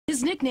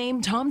His nickname,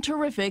 Tom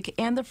Terrific,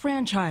 and the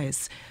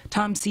franchise.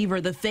 Tom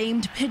Seaver, the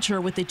famed pitcher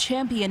with the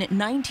champion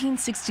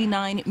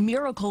 1969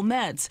 Miracle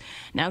Mets,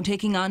 now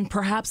taking on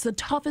perhaps the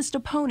toughest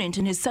opponent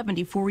in his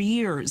 74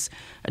 years,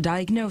 a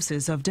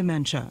diagnosis of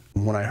dementia.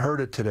 When I heard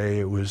it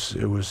today, it was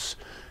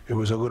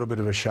a little bit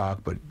of a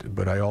shock,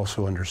 but I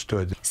also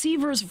understood.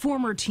 Seaver's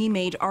former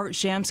teammate Art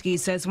Shamsky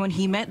says when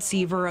he met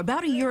Seaver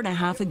about a year and a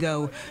half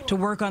ago to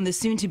work on the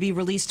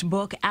soon-to-be-released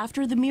book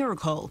After the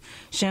Miracle,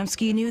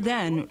 Shamsky knew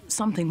then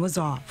something was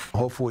off.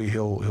 Hopefully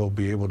he'll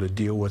be able to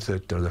deal with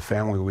it, or the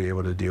family will be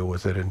able to deal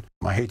with it. And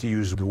I hate to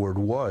use the word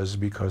was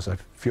because I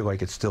feel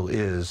like it still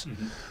is.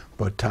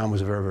 But Tom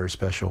was a very, very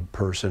special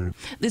person.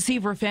 The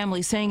Seaver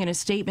family saying in a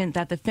statement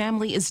that the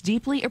family is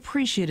deeply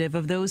appreciative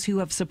of those who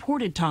have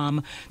supported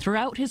Tom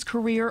throughout his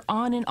career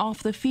on and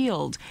off the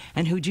field,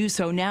 and who do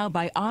so now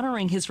by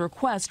honoring his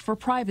request for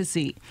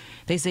privacy.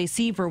 They say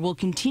Seaver will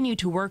continue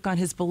to work on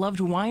his beloved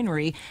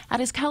winery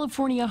at his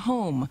California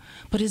home,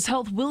 but his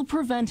health will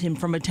prevent him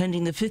from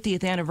attending the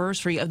 50th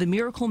anniversary of the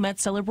Miracle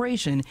Mets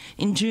celebration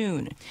in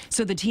June.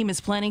 So the team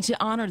is planning to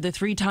honor the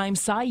three-time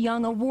Cy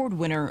Young Award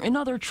winner and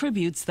other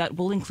tributes that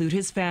will include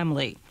his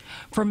family.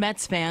 For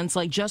Mets fans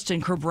like Justin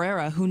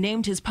Cabrera, who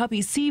named his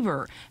puppy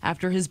Seaver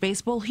after his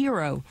baseball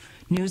hero,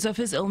 news of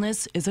his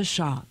illness is a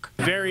shock.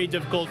 Very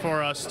difficult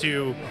for us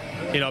to,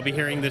 be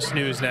hearing this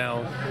news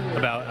now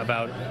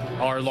about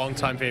our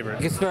longtime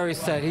favorite. It's very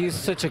sad. He's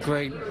such a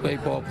great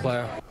baseball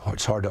player.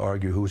 It's hard to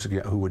argue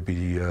who would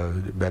be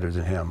better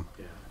than him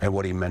and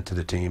what he meant to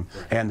the team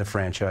and the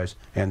franchise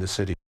and the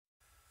city.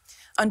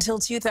 Until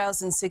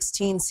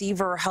 2016,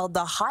 Seaver held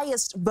the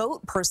highest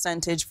vote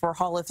percentage for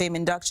Hall of Fame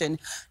induction,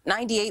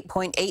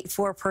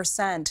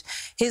 98.84%.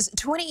 His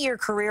 20-year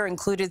career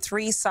included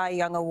 3 Cy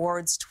Young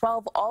Awards,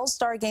 12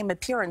 All-Star Game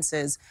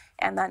appearances,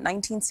 and that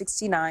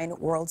 1969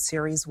 World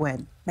Series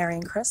win. Mary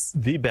and Chris?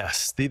 The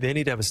best. They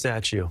need to have a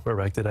statue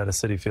erected at a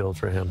Citi Field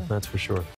for him, that's for sure.